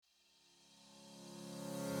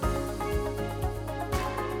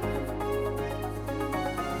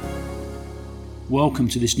Welcome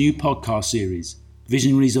to this new podcast series,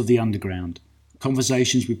 Visionaries of the Underground,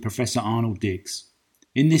 conversations with Professor Arnold Dix.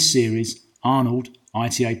 In this series, Arnold,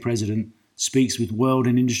 ITA President, speaks with world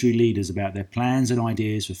and industry leaders about their plans and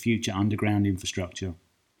ideas for future underground infrastructure.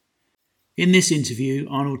 In this interview,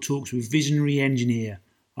 Arnold talks with visionary engineer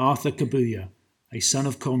Arthur Kabuya, a son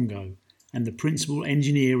of Congo, and the principal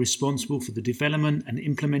engineer responsible for the development and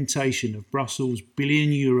implementation of Brussels'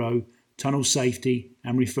 billion-euro tunnel safety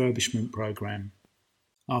and refurbishment programme.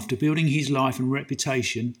 After building his life and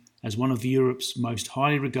reputation as one of Europe's most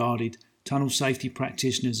highly regarded tunnel safety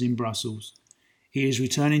practitioners in Brussels, he is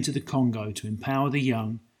returning to the Congo to empower the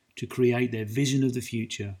young to create their vision of the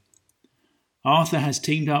future. Arthur has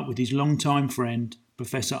teamed up with his longtime friend,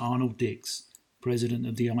 Professor Arnold Dix, President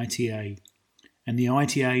of the ITA, and the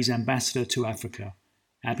ITA's Ambassador to Africa,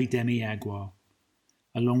 Abidemi Agua,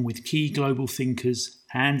 along with key global thinkers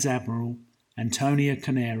Hans Admiral, Antonio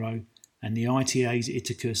Carneiro, and the ITA's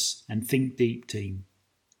Ithacus and Think Deep team.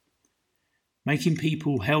 Making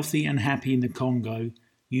people healthy and happy in the Congo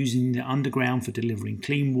using the underground for delivering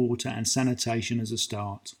clean water and sanitation as a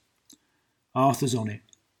start. Arthur's on it.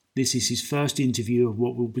 This is his first interview of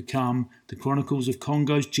what will become the Chronicles of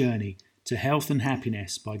Congo's journey to health and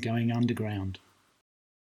happiness by going underground.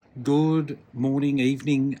 Good morning,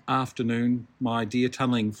 evening, afternoon, my dear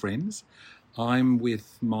tunnelling friends. I'm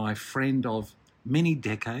with my friend of many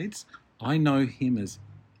decades. I know him as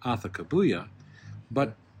Arthur Kabuya,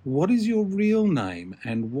 but what is your real name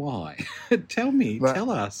and why?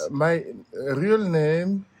 Tell us. My real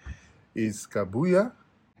name is Kabuya,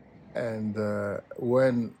 and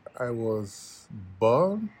when I was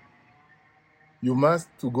born, you must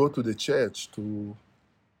to go to the church to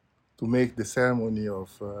make the ceremony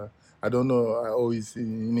of, I don't know how it's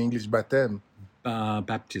in English, baptism.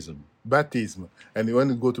 Baptism. And when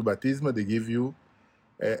you go to baptism, they give you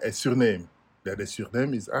a surname. That the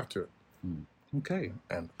surname is Arthur. Okay.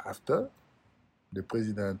 And after, the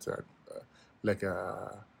president, I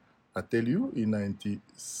tell you, in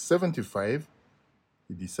 1975,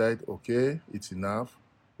 he decided, okay, it's enough.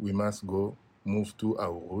 We must move to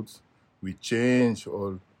our roots. We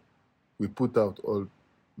put out all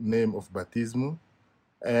name of baptism,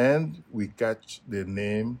 and we catch the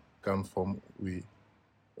name come from we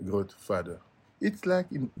grandfather. It's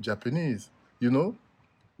like in Japanese,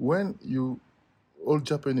 when all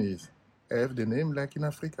Japanese have the name like in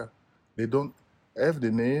Africa. They don't have the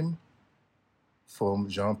name from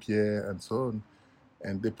Jean-Pierre and so on.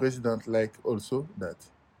 And the president like also that.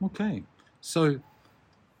 Okay. So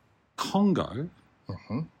Congo,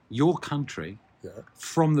 your country,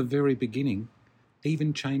 from the very beginning,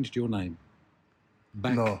 even changed your name.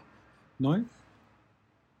 No?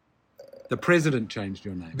 The president changed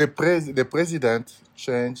your name. The president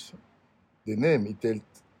changed the name. He told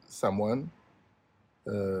someone,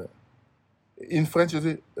 in French, you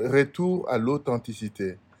say, retour à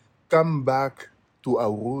l'authenticité. Come back to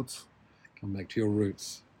our roots. Come back to your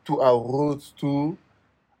roots. To our roots, to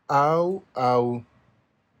how our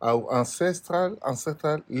ancestral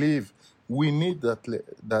live. We need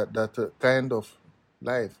that kind of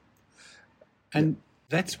life. And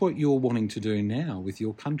that's what you're wanting to do now with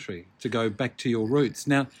your country, to go back to your roots.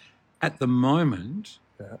 Now, at the moment,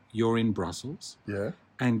 you're in Brussels,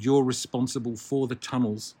 and you're responsible for the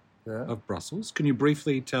tunnels of Brussels. Can you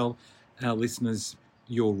briefly tell our listeners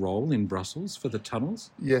your role in Brussels for the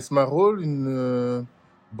tunnels? Yes, my role in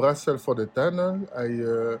Brussels for the tunnel,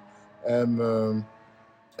 I am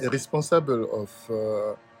responsible of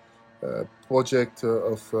project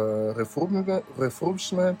of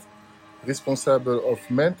refurbishment, responsible of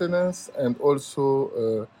maintenance, and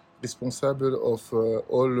also responsible of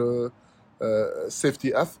all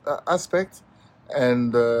safety aspects.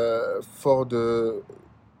 And for the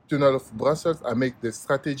Tunnel of Brussels, I make the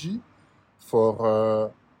strategy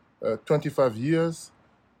for 25 years.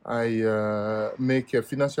 I make a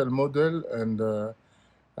financial model, and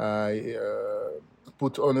I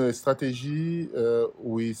put on a strategy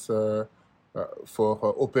for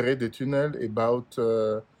operate the tunnel about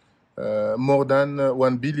more than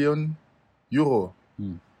 1 billion euro.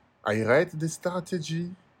 I write the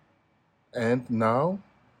strategy, and now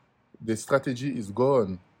the strategy is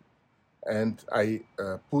gone. And I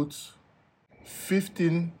put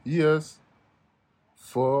 15 years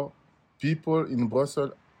for people in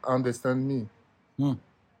Brussels understand me.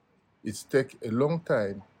 It's take a long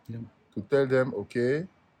time to tell them, okay,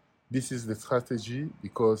 this is the strategy,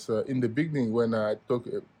 because in the beginning when I talk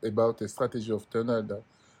about the strategy of tunnel, that,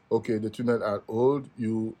 okay, the tunnel are old,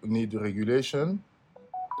 you need regulation,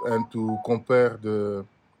 and to compare the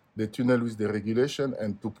tunnel with the regulation,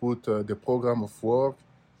 and to put the program of work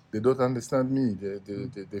they don't understand me.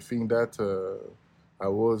 They think that I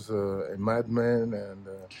was a madman, and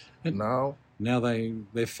now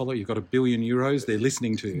they follow. You've got €1 billion. They're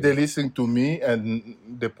listening to you. They listen to me, and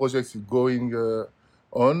the project is going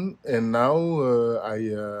on. And now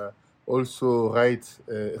I also write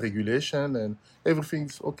regulation, and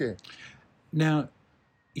everything's okay. Now,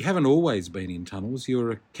 you haven't always been in tunnels. You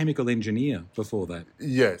were a chemical engineer before that.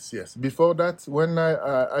 Yes. Before that, when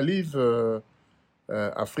I leave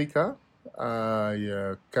Africa,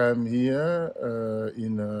 I came here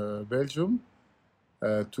in Belgium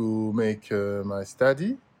to make my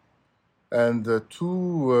study, and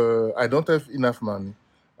I don't have enough money,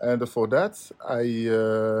 and for that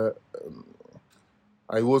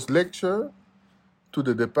I was lecturer to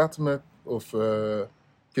the Department of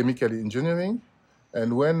Chemical Engineering,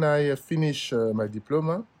 and when I finished my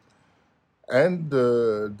diploma, and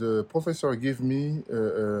the professor gave me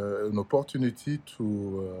an opportunity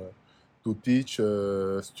to teach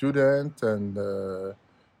students, and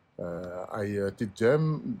I teach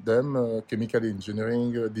them chemical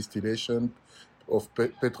engineering, distillation of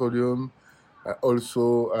petroleum.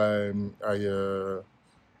 Also,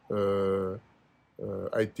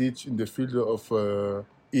 I teach in the field of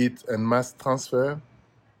heat and mass transfer,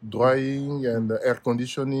 drying and air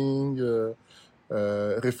conditioning,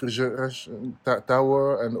 refrigeration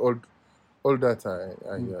tower, and all that.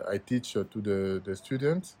 I teach to the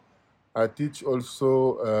students. I teach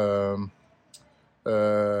also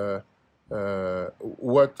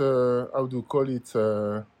water. How do you call it?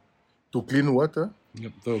 To clean water.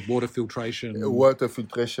 Yep, the water filtration. Water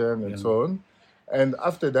filtration and so on. And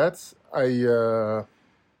after that, I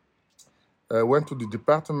went to the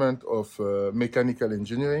Department of Mechanical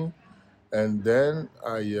Engineering, and then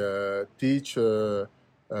I teach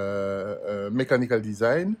mechanical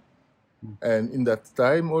design. And in that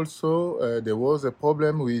time also, there was a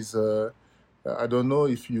problem with, I don't know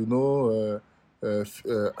if you know,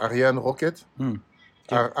 Ariane rocket.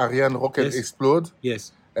 Ariane rocket explode.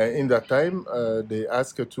 Yes. In that time, they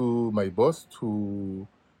asked to my boss to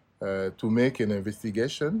make an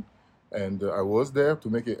investigation, and I was there to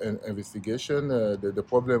make an investigation. The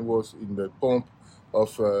problem was in the pump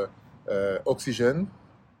of oxygen.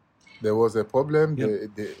 There was a problem. Yep.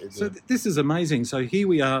 So this is amazing. So here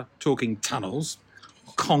we are talking tunnels,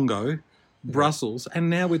 Congo, Brussels, and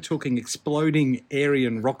now we're talking exploding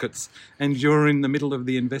Ariane rockets, and you're in the middle of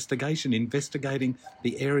the investigation, investigating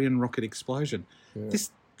the Ariane rocket explosion. Yeah.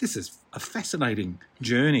 This is a fascinating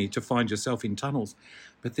journey to find yourself in tunnels.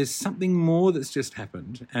 But there's something more that's just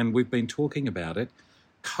happened, and we've been talking about it.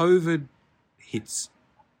 COVID hits,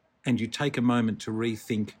 and you take a moment to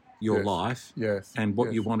rethink your life and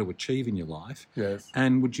what you want to achieve in your life. Yes.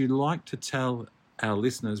 And would you like to tell our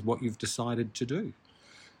listeners what you've decided to do?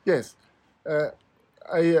 Yes.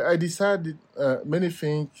 I decided many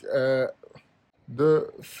things.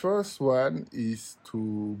 The first one is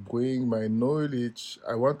to bring my knowledge.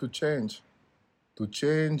 I want to change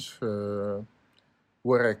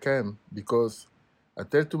where I can, because I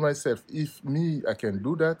tell to myself, if I can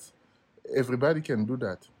do that, everybody can do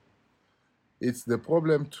that. It's the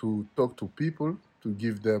problem to talk to people, to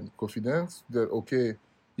give them confidence that, okay,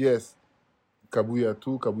 yes, Kabuya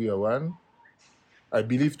 2, Kabuya 1, I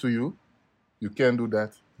believe to you, you can do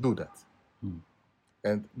that, do that.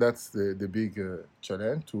 And that's the big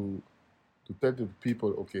challenge, to tell the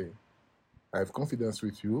people, okay, I have confidence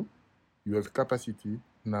with you, you have capacity,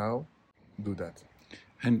 now do that.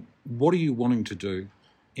 And what are you wanting to do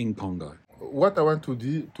in Congo? What I want to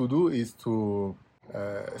do is to,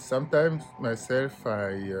 sometimes myself,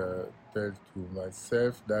 I tell to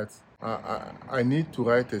myself that I need to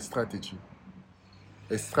write a strategy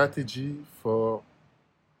for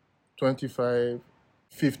 25,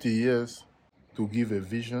 50 years, to give a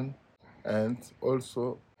vision. And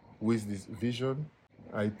also with this vision,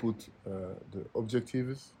 I put the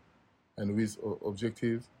objectives, and with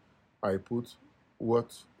objectives, I put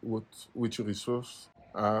which resources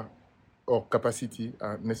are or capacity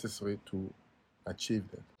are necessary to achieve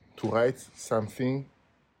that. To write something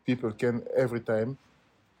people can every time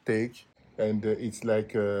take, and it's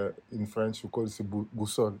like in French we call it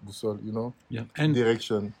boussole, you know? Yeah. And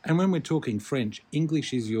direction. And when we're talking French,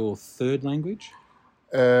 English is your third language?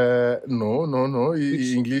 No.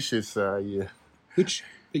 English is Which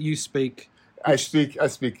that you speak? I speak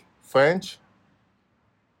French,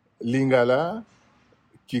 Lingala,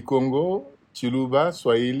 Kikongo, Chiluba,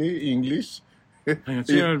 Swahili, English.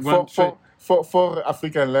 Four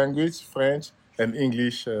African language, French and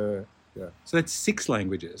English. So that's 6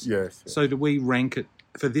 languages. Yes. So do we rank it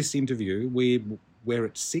for this interview? We're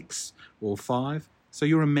at 6 or 5. So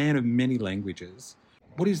you're a man of many languages.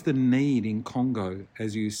 What is the need in Congo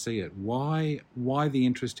as you see it? Why the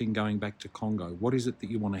interest in going back to Congo? What is it that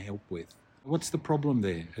you want to help with? What's the problem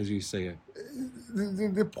there as you see it?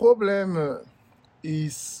 The problem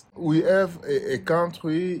is we have a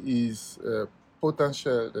country is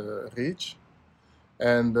potential rich,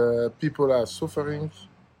 and people are suffering.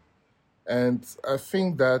 And I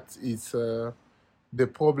think that it's the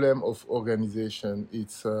problem of organization.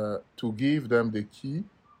 It's to give them the key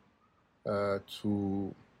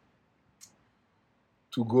to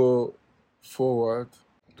go forward,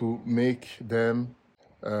 to make them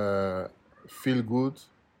feel good,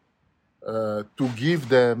 to give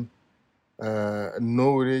them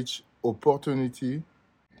knowledge, opportunity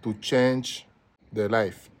to change their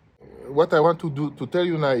life. What I want to tell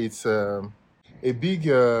you now, it's a big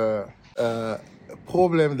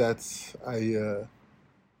problem that I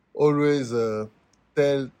always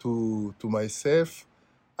tell to myself.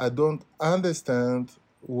 I don't understand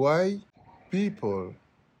why people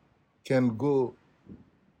can go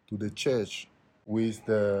to the church with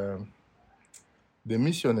the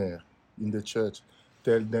missionary in the church,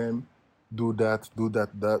 tell them, do that, do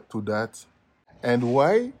that. And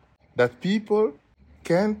why that people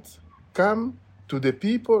can't come to the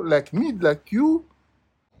people like me, like you,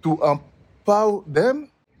 to empower them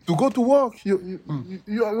to go to work. You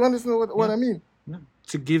understand what I mean? Yeah.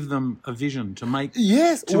 To give them a vision, to make,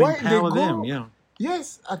 yes, to why empower they go, them. Yeah.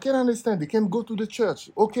 Yes, I can understand. They can go to the church.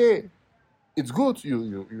 Okay, it's good.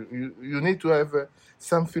 You need to have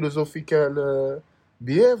some philosophical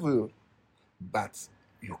behavior, but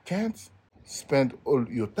you can't spend all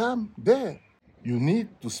your time there. You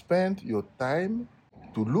need to spend your time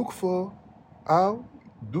to look for how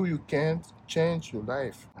do you can change your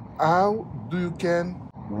life. How do you can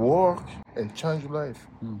work and change your life?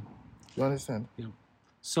 You understand? Yeah.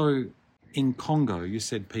 So in Congo, you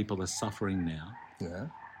said people are suffering now. Yeah.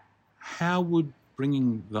 How would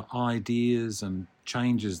bringing the ideas and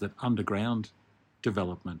changes that underground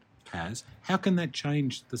development has, how can that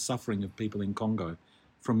change the suffering of people in Congo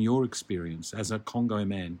from your experience as a Congo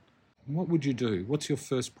man? What would you do? What's your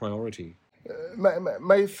first priority?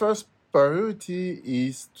 My first priority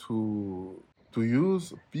is to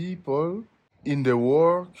use people in the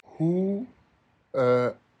work who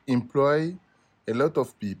employ a lot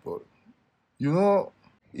of people. You know,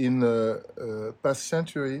 in past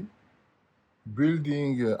century,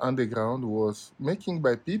 building underground was making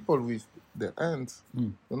by people with their hands.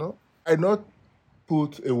 You know, I not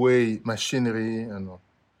put away machinery and all.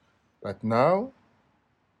 But now,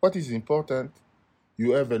 what is important?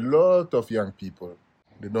 You have a lot of young people.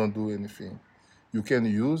 They don't do anything. You can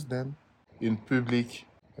use them in public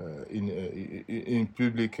in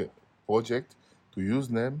public project to use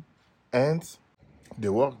them, and they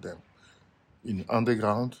work them in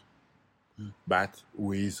underground, but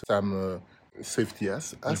with some safety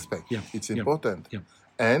aspect. Yeah. It's important. Yeah.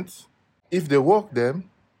 And if they work them,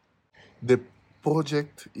 the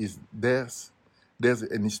project is theirs. There's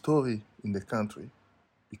an history in the country,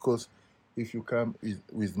 because if you come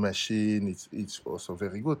with machine, it's also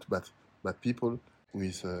very good. But people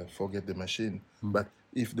with forget the machine. But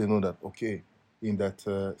if they know that, okay, in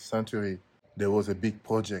that century there was a big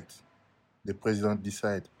project, the president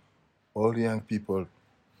decide, all young people,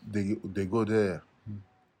 they go there,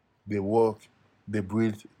 they work, they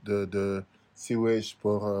build the sewage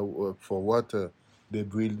for water, they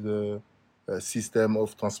build the system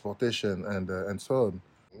of transportation and so on.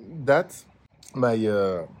 That's my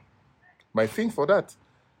thing for that.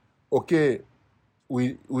 Okay,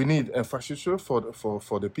 we need infrastructure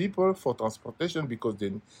for the people, for transportation, because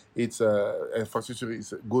then it's infrastructure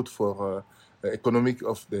is good for economic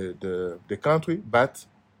of the country, but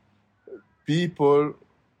people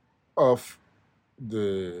of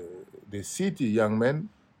the city, young men,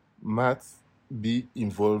 must be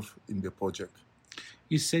involved in the project.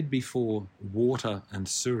 You said before water and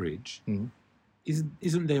sewage.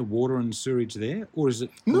 Isn't there water and sewage there, or is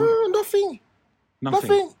it? No, nothing.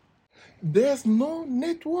 Nothing. There's no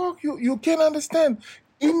network. You can understand.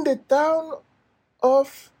 In the town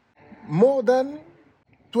of more than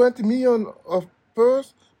 20 million of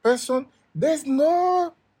person, there's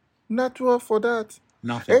no network for that.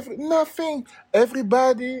 Nothing. Nothing.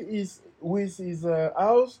 Everybody is with his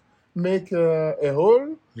house, make a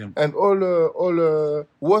hole, and all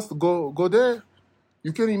waste go there.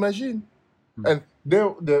 You can imagine. And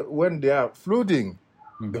when they are flooding,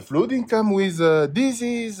 the flooding come with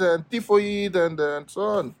disease and typhoid and so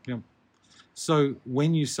on. Yeah. So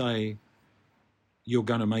when you say you're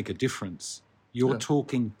going to make a difference, you're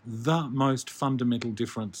talking the most fundamental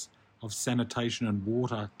difference of sanitation and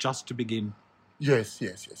water just to begin. Yes.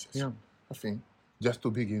 Yeah. I think just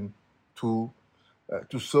to begin to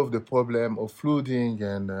solve the problem of flooding.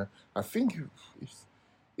 And I think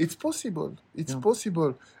it's possible. It's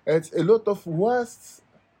possible. It's a lot of waste.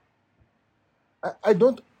 I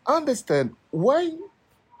don't understand why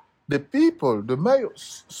the people, the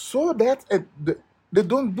mayors, saw that and they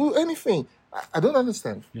don't do anything. I don't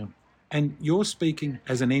understand. Yeah. And you're speaking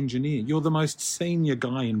as an engineer. You're the most senior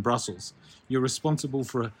guy in Brussels. You're responsible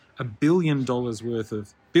for $1 billion worth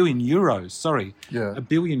of €1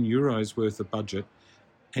 billion worth of budget.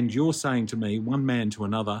 And you're saying to me, one man to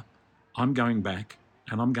another, I'm going back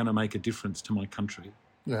and I'm going to make a difference to my country.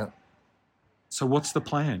 Yeah. So what's the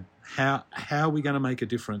plan? How are we going to make a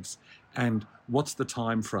difference? And what's the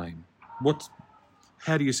time frame?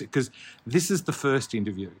 How do you see? Because this is the first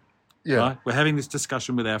interview. Yeah. Right? We're having this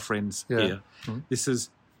discussion with our friends here. Mm-hmm. This is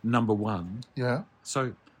number one. Yeah.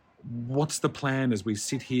 So what's the plan as we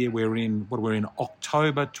sit here? We're in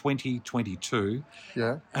October 2022.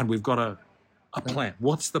 Yeah. And we've got a plan.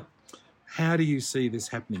 How do you see this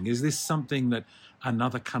happening? Is this something that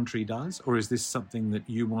another country does, or is this something that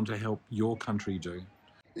you want to help your country do?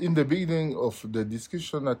 In the beginning of the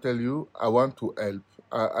discussion, I tell you, I want to help.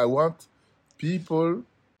 I want people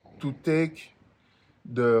to take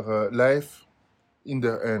their life in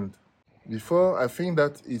their hand. Before, I think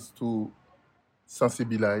that is to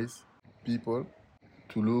sensibilize people,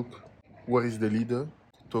 to look where is the leader,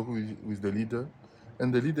 talk with the leader,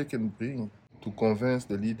 and the leader can bring to convince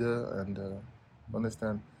the leader and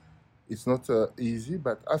understand. It's not easy,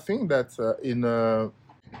 but I think that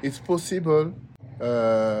it's possible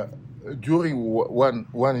during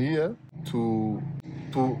one year to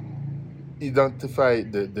identify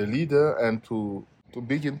the leader and to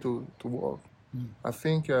begin to work. I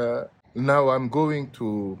think now I'm going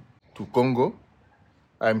to Congo.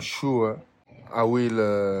 I'm sure I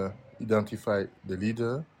will identify the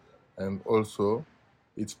leader, and also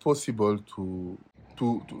it's possible to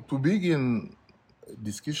begin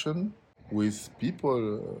discussion with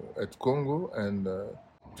people at Congo and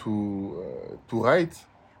to write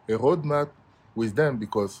a roadmap with them,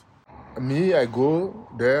 because I go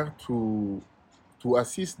there to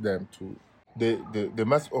assist them. They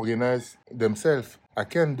must organize themselves. I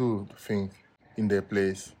can do things in their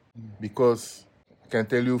place, because I can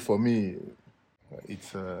tell you, for me,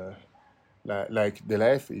 it's like the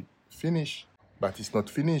life it finished, but it's not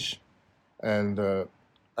finished. And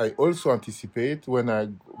I also anticipate when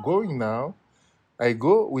I'm going now, I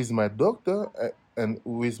go with my doctor and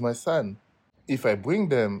with my son. If I bring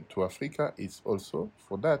them to Africa, it's also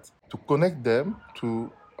for that, to connect them,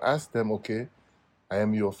 to ask them, okay, I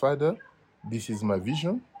am your father, this is my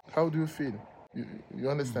vision, how do you feel? You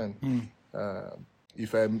understand?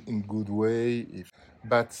 If I'm in good way,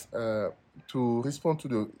 but to respond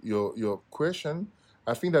to your question,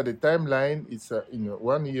 I think that the timeline is in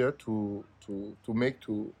 1 year to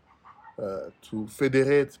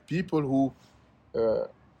federate people who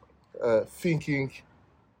thinking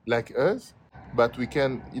like us, but we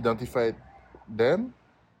can identify them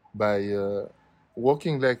by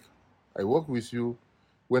working like I work with you.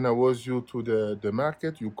 When I was you to the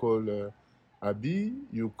market, you call Abi,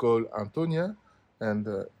 you call Antonia, and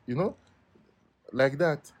like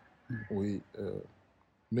that. We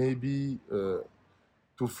maybe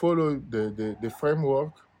to follow the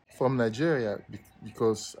framework from Nigeria,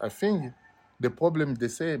 because I think the problem is the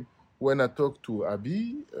same. When I talk to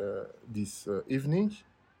Abi this evening,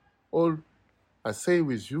 all I say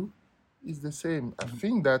with you is the same. I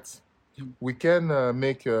think that we can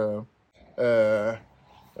make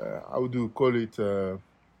how do you call it,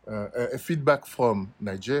 a feedback from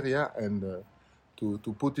Nigeria and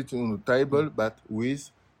to put it on the table, but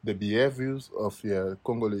with the behaviors of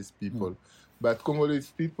Congolese people. But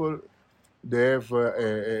Congolese people, they have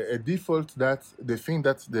a default that they think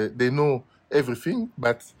that they know everything,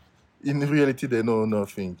 but in reality they know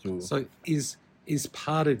nothing. So is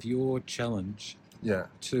part of your challenge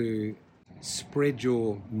to spread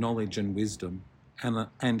your knowledge and wisdom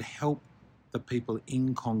and help the people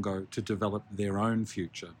in Congo to develop their own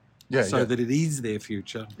future, that it is their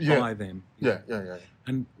future by them.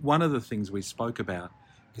 And one of the things we spoke about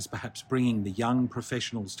is perhaps bringing the young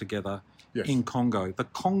professionals together in Congo, the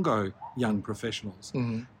Congo young professionals,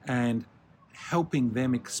 and helping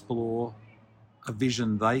them explore a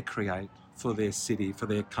vision they create for their city, for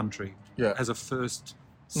their country, as a first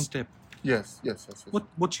step. Yes.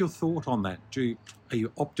 What's your thought on that? Are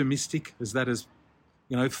you optimistic as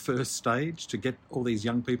first stage to get all these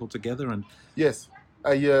young people together? And yes,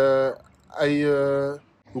 I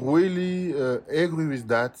really agree with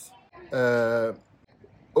that.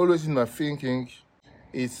 Always in my thinking,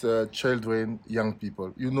 it's children, young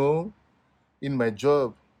people. in my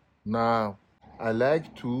job now, I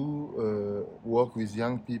like to work with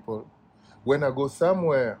young people. When I go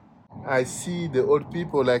somewhere, I see the old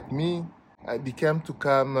people like me. I become to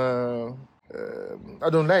come. I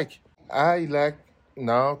don't like. I like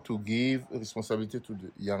now to give responsibility to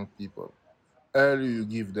the young people. Early you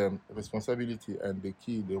give them responsibility and the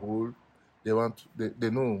key, the role they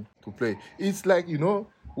know to play. It's like,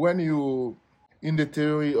 when you, in the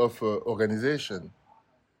theory of organization,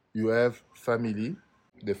 you have family,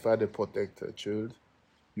 the father protect a child,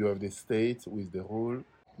 you have the state with the role,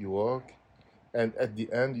 you work, and at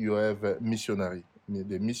the end you have a missionary.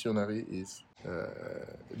 The missionary is,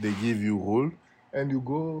 they give you role, and you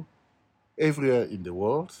go everywhere in the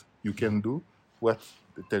world, you can do what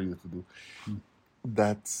they tell you to do.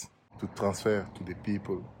 That's to transfer to the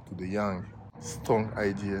people, to the young, strong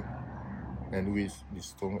idea. And with this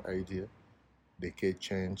strong idea, they can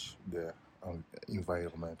change their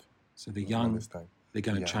environment. So the young, they're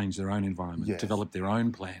going to change their own environment, develop their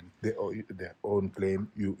own plan. Their own plan.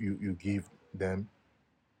 You give them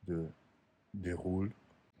the rule.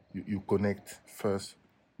 You connect first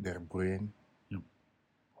their brain,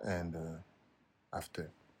 and after.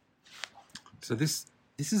 So this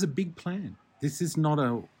is a big plan. This is not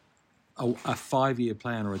a 5-year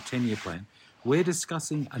plan or a 10-year plan. We're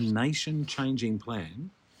discussing a nation-changing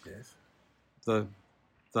plan. Yes. The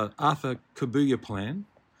Arthur Kabuya plan,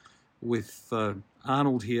 with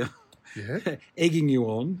Arnold here egging you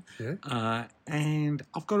on. Yeah. And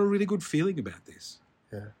I've got a really good feeling about this.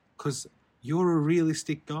 Yeah. Because you're a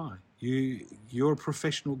realistic guy. You're a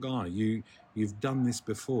professional guy. You've done this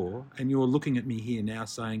before, and you're looking at me here now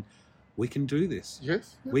saying, we can do this.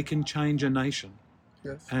 Yes. We can change a nation.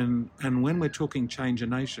 Yes. And when we're talking change a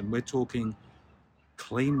nation, we're talking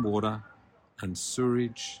clean water and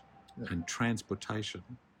sewerage and transportation.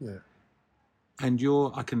 Yeah. And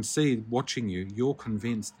I can see watching you're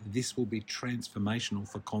convinced this will be transformational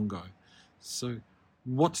for Congo. So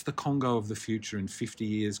what's the Congo of the future in 50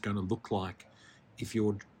 years going to look like if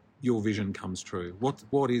your vision comes true?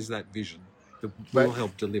 What is that vision that will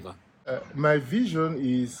help deliver? My vision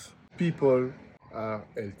is people are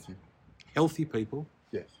healthy. Healthy people?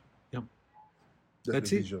 Yes. Yep. That's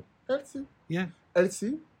the vision. Healthy. Yeah.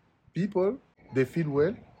 Healthy people, they feel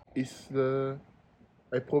well.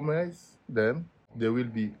 I promise them they will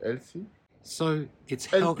be healthy. So it's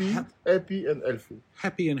happy and healthy.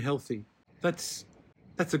 Happy and healthy. That's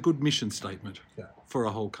a good mission statement for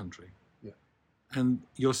a whole country. Yeah. And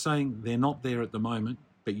you're saying they're not there at the moment,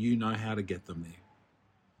 but you know how to get them there.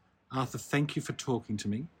 Arthur, thank you for talking to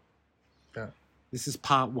me. Yeah. This is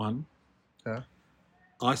part 1. Yeah.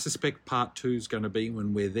 I suspect part 2 is going to be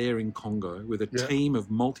when we're there in Congo with a team of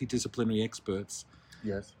multidisciplinary experts.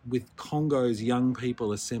 Yes. With Congo's young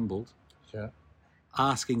people assembled,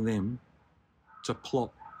 asking them to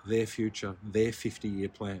plot their future, their 50-year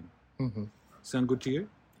plan. Mm-hmm. Sound good to you?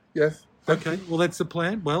 Yes. Okay, well, that's the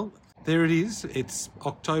plan. Well, there it is. It's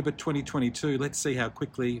October 2022. Let's see how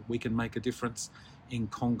quickly we can make a difference in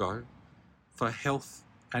Congo for health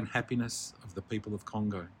and happiness of the people of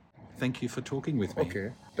Congo. Thank you for talking with me.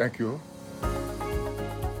 Okay, thank you.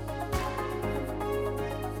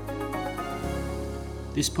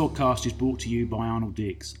 This podcast is brought to you by Arnold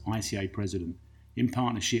Dix, ICA President, in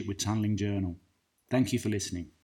partnership with Tunnelling Journal. Thank you for listening.